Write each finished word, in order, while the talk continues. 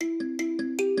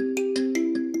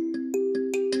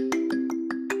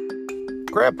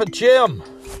Grandpa Jim,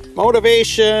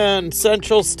 Motivation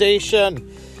Central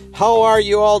Station. How are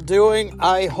you all doing?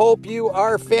 I hope you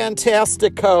are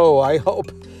fantastico. I hope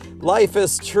life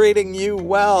is treating you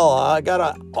well. I got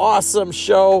an awesome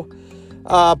show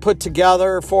put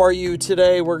together for you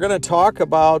today. We're going to talk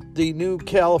about the new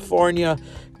California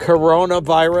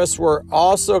coronavirus. We're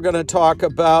also going to talk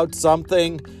about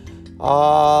something,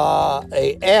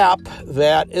 a app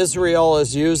that Israel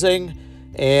is using,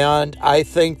 and I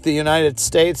think the United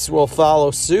States will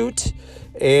follow suit.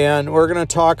 And we're going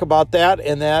to talk about that,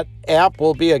 and that app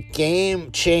will be a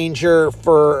game changer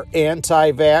for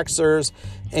anti-vaxxers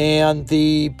and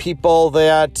the people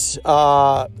that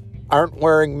aren't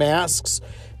wearing masks.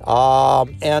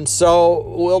 And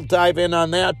so we'll dive in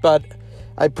on that, but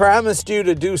I promised you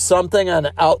to do something on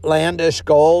outlandish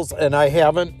goals, and I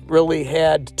haven't really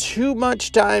had too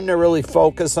much time to really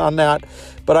focus on that,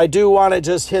 but I do want to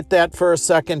just hit that for a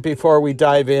second before we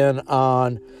dive in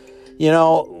on,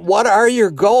 what are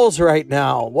your goals right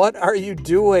now? What are you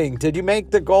doing? Did you make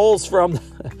the goals from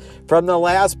the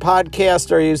last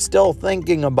podcast? Are you still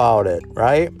thinking about it,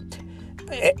 right?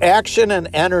 Action and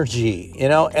energy.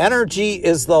 Energy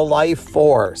is the life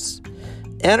force.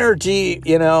 Energy,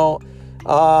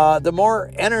 the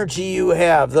more energy you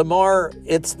have, the more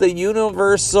it's the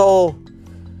universal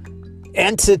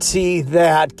entity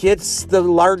that gets the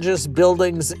largest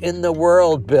buildings in the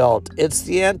world built. It's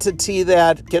the entity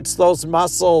that gets those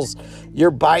muscles, your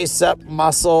bicep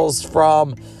muscles,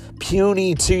 from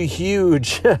puny to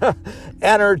huge.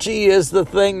 Energy is the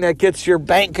thing that gets your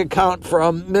bank account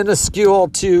from minuscule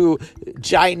to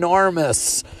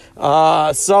ginormous.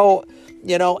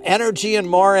 Energy and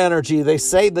more energy. They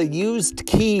say the used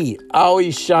key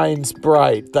always shines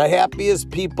bright. The happiest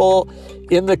people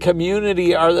in the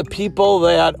community are the people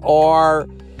that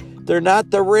they're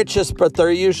not the richest, but they're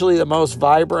usually the most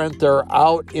vibrant. They're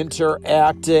out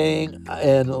interacting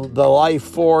in the life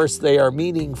force. They are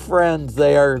meeting friends.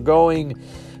 They are going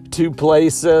to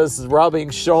places,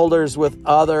 rubbing shoulders with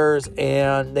others,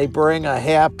 and they bring a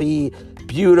happy,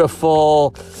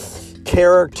 beautiful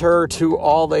character to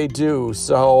all they do.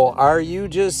 So are you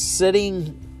just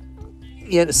sitting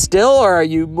still, or are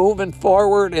you moving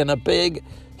forward in a big,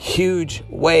 huge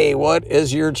way? What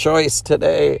is your choice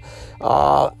today?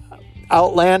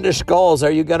 Outlandish goals.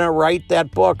 Are you going to write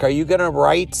that book? Are you going to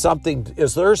write something?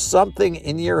 Is there something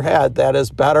in your head that is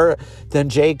better than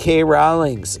J.K.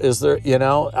 Rowling's? Is there,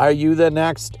 are you the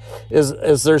next?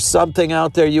 Is there something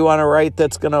out there you want to write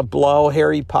that's going to blow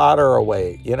Harry Potter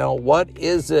away? What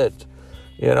is it?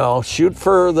 Shoot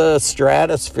for the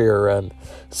stratosphere, and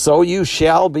so you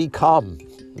shall become.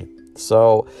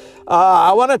 So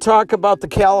I want to talk about the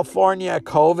California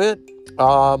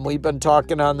COVID. We've been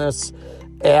talking on this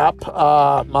app,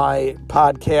 my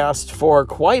podcast, for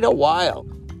quite a while.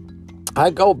 I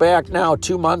go back now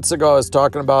 2 months ago. I was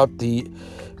talking about the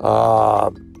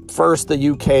first the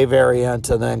UK variant,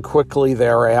 and then quickly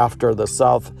thereafter the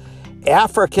South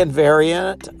African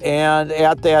variant. And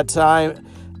at that time,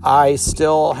 I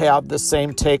still have the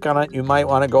same take on it. You might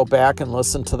want to go back and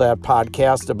listen to that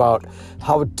podcast about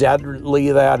how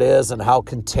deadly that is and how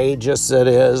contagious it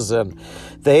is. And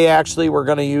they actually were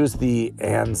going to use the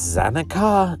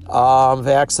AstraZeneca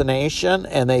vaccination,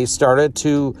 and they started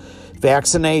to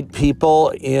vaccinate people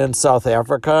in South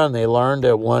Africa, and they learned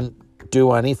it wouldn't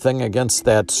do anything against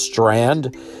that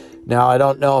strand. Now, I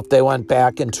don't know if they went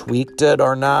back and tweaked it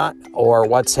or not, or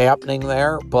what's happening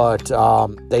there, but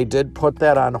they did put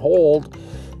that on hold,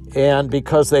 and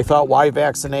because they thought, why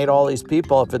vaccinate all these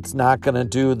people if it's not going to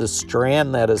do the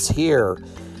strand that is here?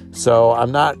 So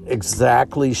I'm not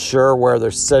exactly sure where they're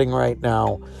sitting right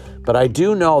now, but I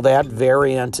do know that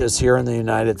variant is here in the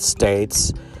United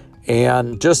States.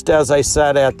 And just as I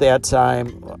said at that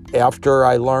time, after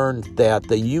I learned that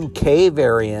the UK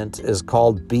variant is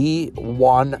called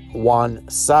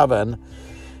B117,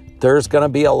 there's going to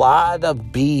be a lot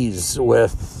of B's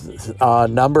with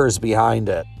numbers behind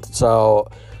it. So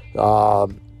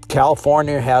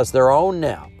California has their own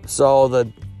now. So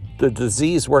the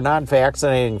disease, we're not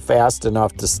vaccinating fast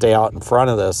enough to stay out in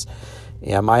front of this.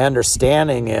 And my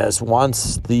understanding is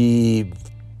once the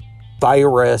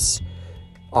virus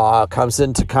comes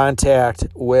into contact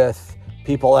with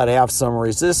people that have some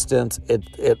resistance,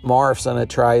 it morphs and it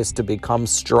tries to become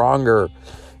stronger.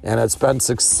 And it's been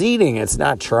succeeding. It's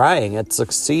not trying. It's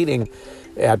succeeding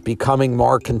at becoming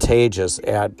more contagious,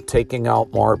 at taking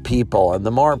out more people. And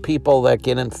the more people that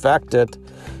get infected,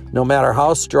 no matter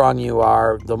how strong you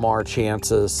are, the more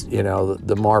chances,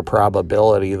 the more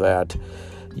probability that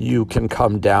you can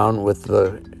come down with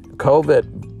the COVID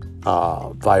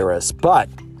virus. But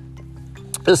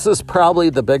this is probably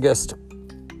the biggest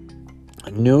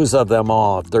news of them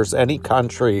all. If there's any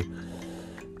country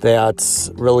that's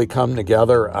really come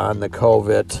together on the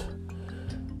COVID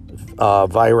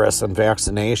virus and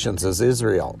vaccinations, is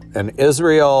Israel. And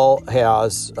Israel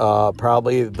has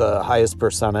probably the highest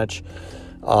percentage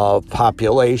of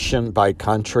population by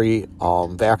country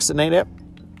vaccinated.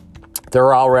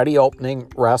 They're already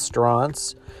opening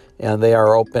restaurants, and they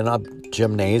are opening up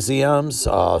gymnasiums,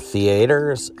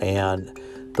 theaters, and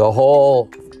the whole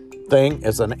thing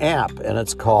is an app, and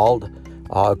it's called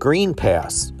Green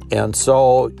Pass. And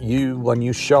so when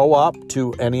you show up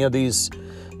to any of these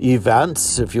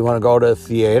events, if you want to go to a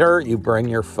theater, you bring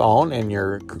your phone and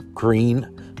your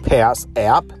Green Pass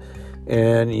app,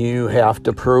 and you have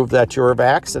to prove that you're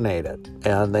vaccinated.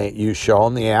 And you show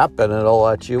them the app, and it'll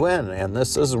let you in. And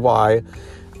this is why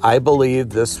I believe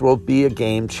this will be a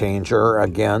game changer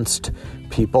against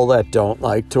people that don't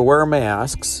like to wear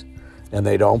masks, and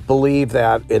they don't believe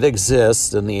that it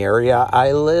exists in the area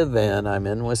I live in. I'm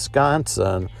in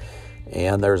Wisconsin,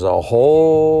 and there's a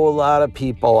whole lot of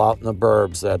people out in the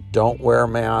burbs that don't wear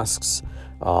masks.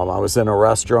 I was in a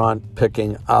restaurant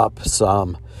picking up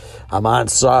I'm on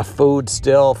soft food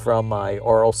still from my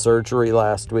oral surgery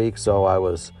last week, so I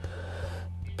was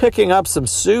picking up some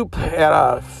soup at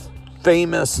a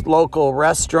famous local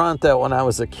restaurant that when I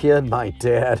was a kid, my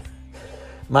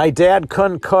dad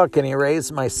couldn't cook, and he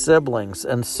raised my siblings,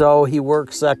 and so he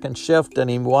worked second shift, and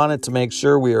he wanted to make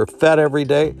sure we were fed every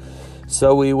day.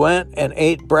 So we went and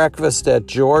ate breakfast at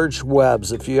George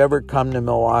Webb's. If you ever come to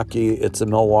Milwaukee, it's a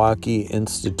Milwaukee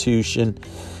institution.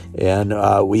 And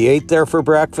we ate there for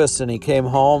breakfast, and he came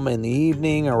home in the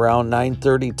evening around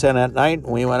 9:30, 10 at night.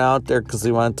 And we went out there because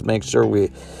he wanted to make sure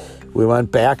we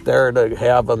went back there to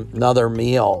have another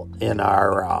meal in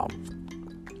our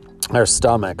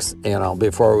stomachs,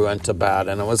 before we went to bed.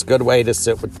 And it was a good way to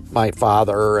sit with my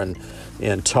father and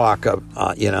talk,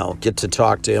 get to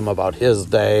talk to him about his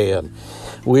day. And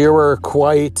we were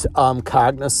quite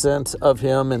cognizant of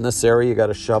him in this area. You got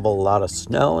to shovel a lot of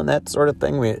snow and that sort of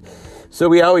thing. So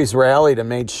we always rallied and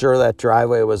made sure that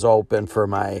driveway was open for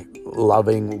my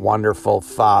loving, wonderful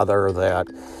father that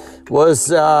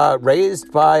was raised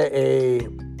by a,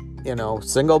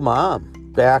 single mom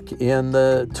back in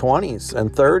the 20s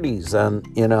and 30s.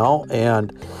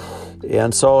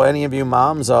 And so any of you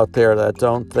moms out there that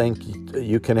don't think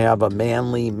you can have a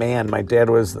manly man, my dad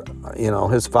was,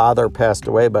 his father passed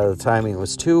away by the time he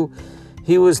was 2.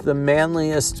 He was the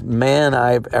manliest man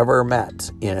I've ever met,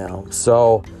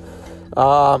 So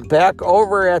back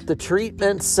over at the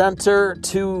treatment center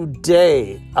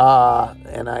today,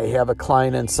 and I have a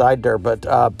client inside there, but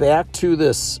back to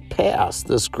this pass,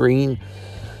 this green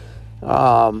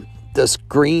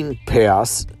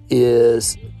pass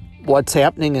is what's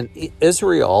happening in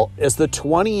Israel is the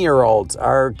 20-year-olds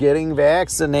are getting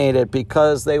vaccinated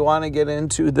because they want to get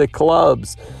into the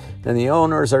clubs, and the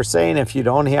owners are saying if you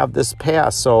don't have this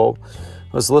pass. So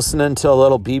I was listening to a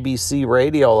little BBC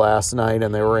radio last night,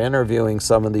 and they were interviewing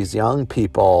some of these young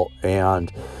people,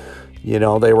 and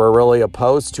they were really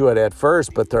opposed to it at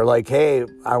first, but they're like, hey,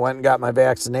 I went and got my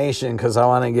vaccination because I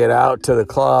want to get out to the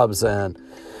clubs. And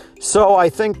so I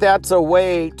think that's a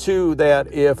way, too,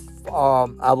 that if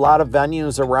a lot of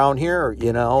venues around here,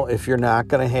 if you're not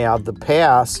going to have the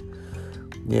pass,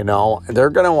 they're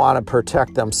going to want to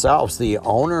protect themselves, the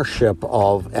ownership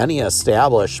of any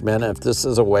establishment, if this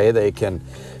is a way they can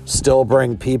still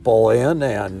bring people in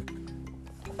and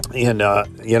in a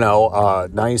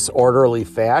nice orderly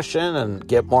fashion and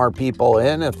get more people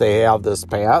in if they have this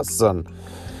pass. And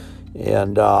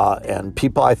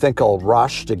people, I think, will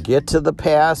rush to get to the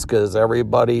pass because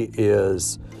everybody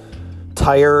is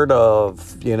tired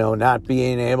of, not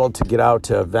being able to get out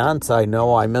to events. I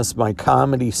know I miss my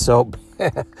comedy so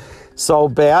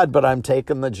bad, but I'm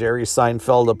taking the Jerry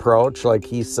Seinfeld approach. Like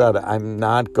he said, I'm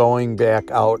not going back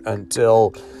out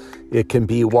until it can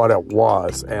be what it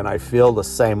was. And I feel the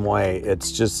same way.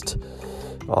 It's just,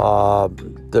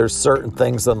 there's certain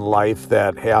things in life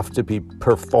that have to be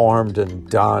performed and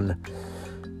done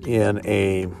in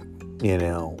a,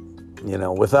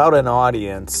 without an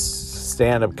audience.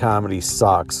 Stand-up comedy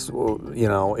sucks.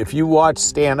 If you watch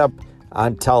stand-up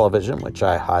on television, which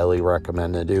I highly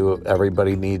recommend to do,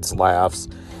 everybody needs laughs.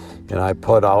 And I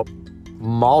put out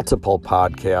multiple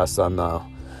podcasts on the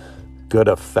good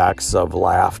effects of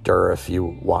laughter if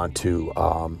you want to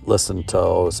listen to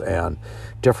those and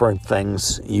different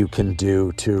things you can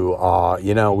do to,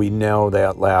 we know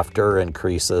that laughter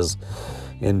increases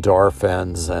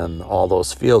endorphins and all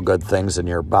those feel-good things in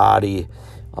your body.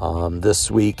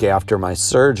 This week after my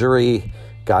surgery,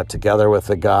 got together with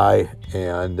a guy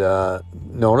and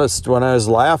noticed when I was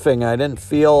laughing, I didn't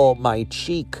feel my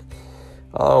cheek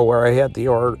where I had the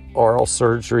oral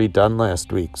surgery done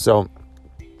last week. So,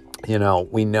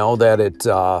 we know that it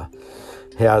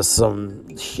has some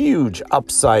huge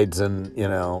upsides in,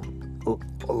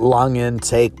 lung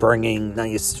intake, bringing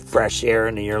nice fresh air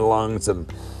into your lungs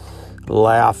and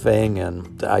laughing.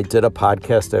 And I did a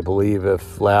podcast, I believe,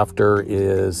 if laughter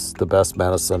is the best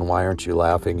medicine, why aren't you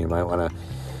laughing? You might want to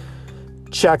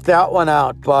check that one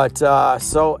out. But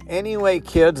so anyway,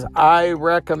 kids, I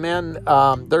recommend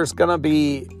there's going to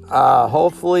be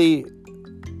hopefully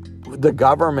the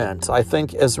government. I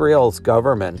think Israel's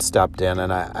government stepped in,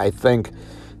 and I think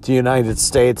the United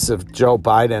States of Joe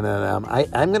Biden and them,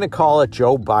 I'm going to call it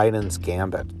Joe Biden's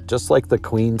gambit, just like the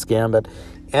Queen's gambit.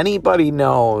 Anybody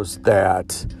knows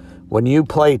that when you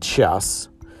play chess,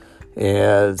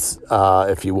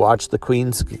 if you watch the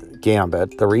Queen's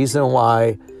Gambit, the reason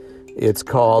why it's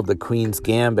called the Queen's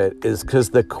Gambit is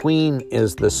because the Queen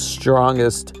is the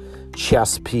strongest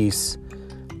chess piece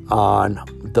on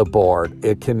the board.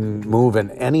 It can move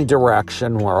in any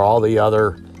direction where all the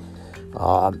other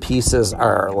pieces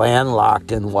are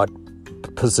landlocked in what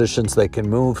positions they can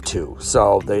move to.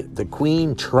 So the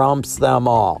Queen trumps them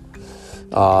all.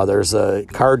 There's a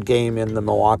card game in the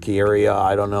Milwaukee area.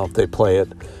 I don't know if they play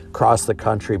it across the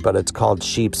country, but it's called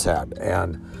Sheep's Head.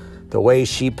 And the way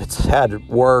Sheep's Head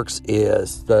works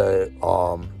is the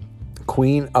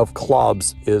Queen of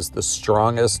Clubs is the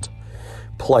strongest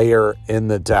player in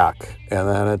the deck. And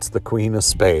then it's the Queen of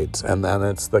Spades. And then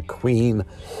it's the Queen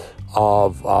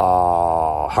of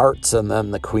Hearts. And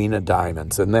then the Queen of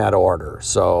Diamonds, in that order.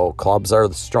 So clubs are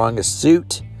the strongest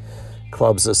suit.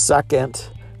 Clubs is second.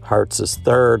 Hearts is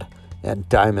third, and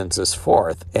diamonds is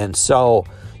fourth. And so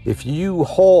if you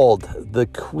hold the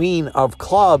Queen of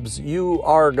Clubs, you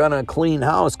are going to clean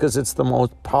house because it's the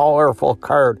most powerful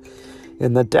card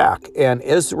in the deck. And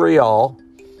Israel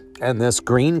and this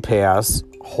Green Pass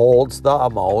holds the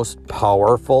most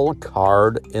powerful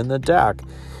card in the deck.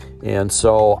 And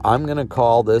so I'm going to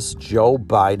call this Joe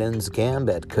Biden's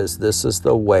Gambit because this is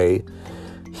the way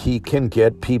he can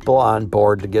get people on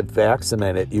board to get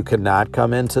vaccinated. You cannot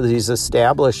come into these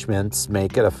establishments,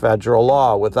 make it a federal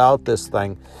law without this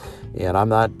thing. And I'm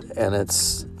not, and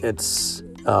in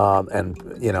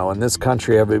this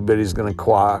country, everybody's going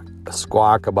to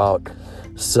squawk about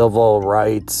civil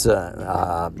rights,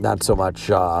 not so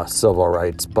much civil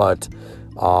rights, but,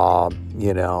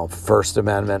 First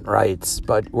Amendment rights.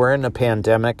 But we're in a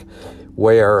pandemic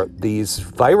where these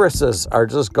viruses are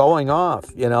just going off.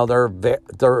 They're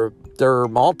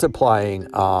multiplying.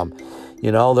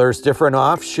 There's different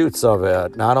offshoots of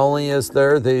it. Not only is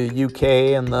there the UK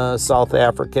and the South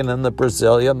African and the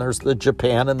Brazilian, there's the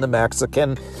Japan and the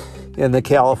Mexican and the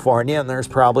California, and there's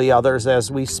probably others as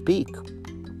we speak.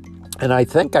 And I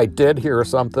think I did hear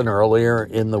something earlier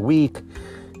in the week,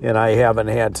 and I haven't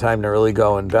had time to really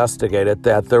go investigate it,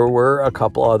 that there were a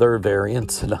couple other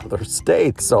variants in other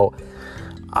states. So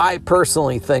I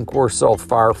personally think we're so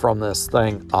far from this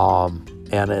thing,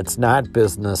 and it's not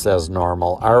business as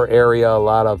normal. Our area, a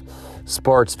lot of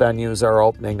sports venues are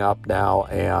opening up now,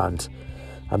 and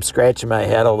I'm scratching my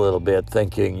head a little bit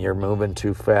thinking you're moving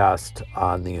too fast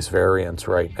on these variants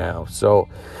right now. So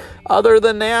other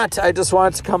than that, I just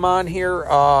wanted to come on here.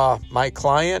 My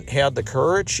client had the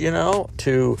courage,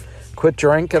 to quit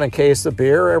drinking a case of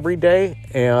beer every day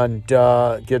and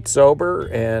get sober,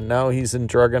 and now he's in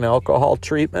drug and alcohol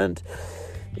treatment.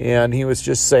 And he was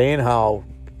just saying how,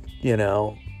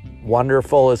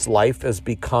 wonderful his life is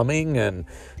becoming, and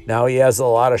now he has a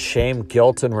lot of shame,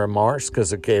 guilt, and remorse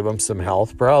because it gave him some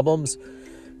health problems.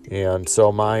 And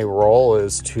so my role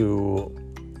is to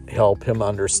help him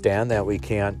understand that we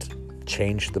can't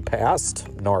change the past,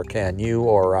 nor can you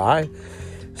or I.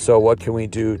 So what can we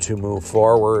do to move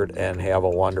forward and have a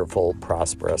wonderful,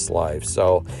 prosperous life?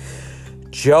 So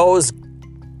Joe's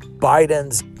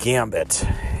Biden's Gambit.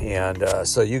 And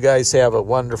so you guys have a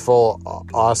wonderful,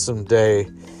 awesome day.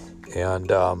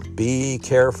 And be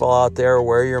careful out there.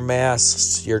 Wear your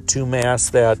masks, your 2 masks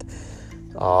that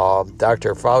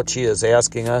Dr. Fauci is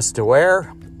asking us to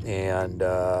wear. And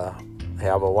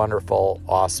have a wonderful,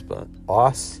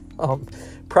 awesome,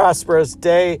 prosperous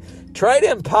day. Try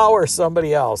to empower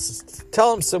somebody else.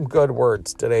 Tell them some good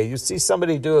words today. You see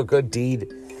somebody do a good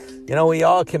deed. We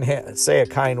all can say a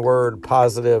kind word,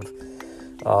 positive,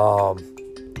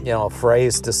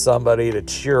 phrase to somebody to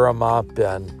cheer them up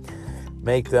and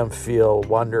make them feel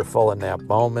wonderful in that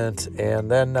moment. And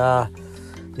then,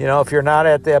 if you're not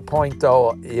at that point,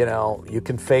 though, you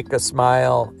can fake a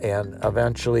smile and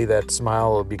eventually that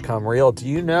smile will become real. Do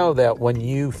you know that when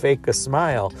you fake a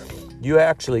smile, you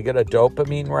actually get a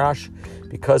dopamine rush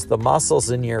because the muscles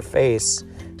in your face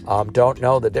don't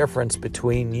know the difference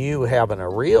between you having a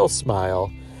real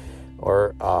smile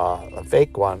or a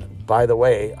fake one. By the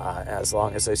way, as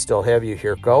long as I still have you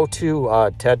here, go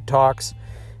to TED Talks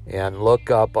and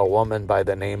look up a woman by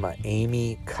the name of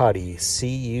Amy Cuddy,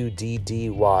 Cuddy.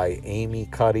 Amy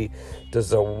Cuddy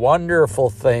does a wonderful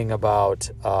thing about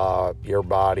your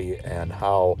body and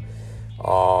how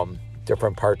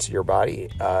different parts of your body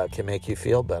can make you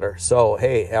feel better. So,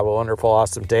 hey, have a wonderful,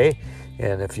 awesome day.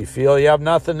 And if you feel you have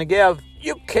nothing to give,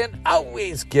 you can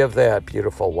always give that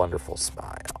beautiful, wonderful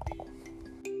smile.